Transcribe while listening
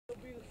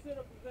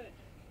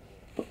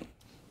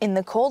In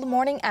the cold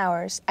morning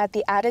hours at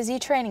the Alyson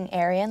training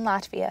area in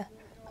Latvia,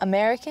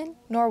 American,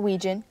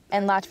 Norwegian,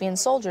 and Latvian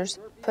soldiers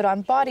put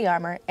on body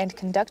armor and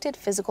conducted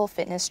physical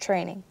fitness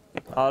training.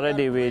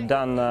 Already we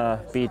done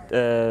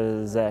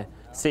the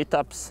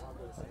sit-ups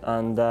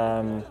and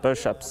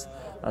push-ups,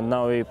 and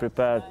now we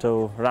prepare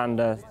to run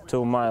the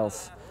 2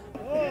 miles.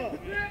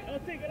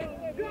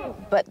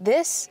 But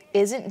this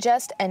isn't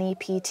just any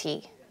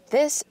PT.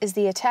 This is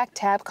the Attack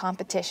Tab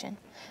competition,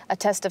 a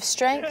test of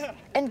strength,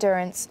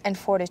 endurance, and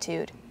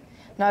fortitude.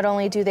 Not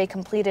only do they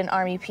complete an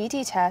Army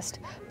PT test,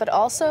 but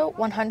also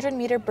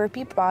 100-meter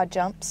burpee broad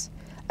jumps,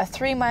 a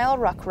 3-mile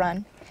ruck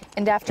run,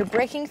 and after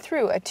breaking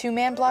through a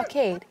 2-man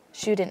blockade,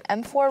 shoot an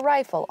M4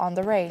 rifle on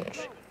the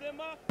range.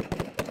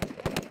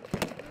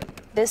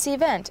 This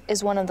event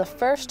is one of the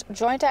first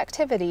joint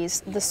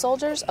activities the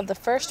soldiers of the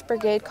 1st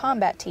Brigade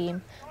Combat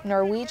Team,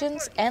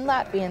 Norwegians and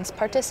Latvians,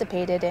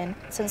 participated in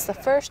since the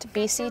first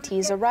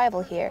BCT's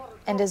arrival here,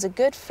 and is a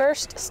good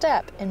first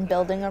step in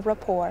building a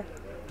rapport.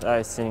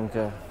 I think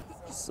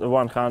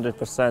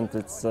 100%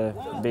 it's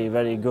be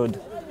very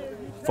good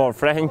for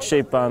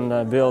friendship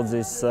and build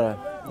this,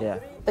 yeah.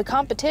 The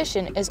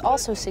competition is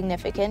also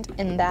significant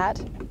in that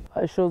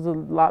it shows the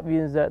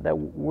Latvians that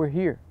we're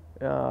here,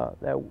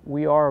 that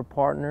we are a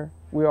partner,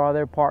 we are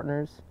their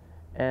partners,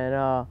 and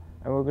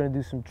we're going to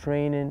do some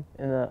training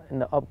in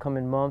the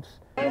upcoming months.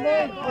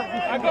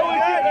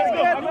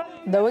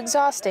 Though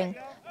exhausting,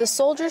 the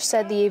soldiers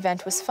said the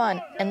event was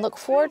fun and look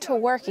forward to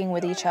working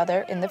with each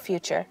other in the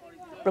future.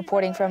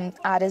 Reporting from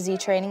Alyson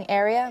training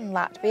area in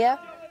Latvia,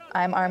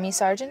 I'm Army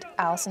Sergeant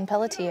Alyson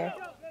Pelletier.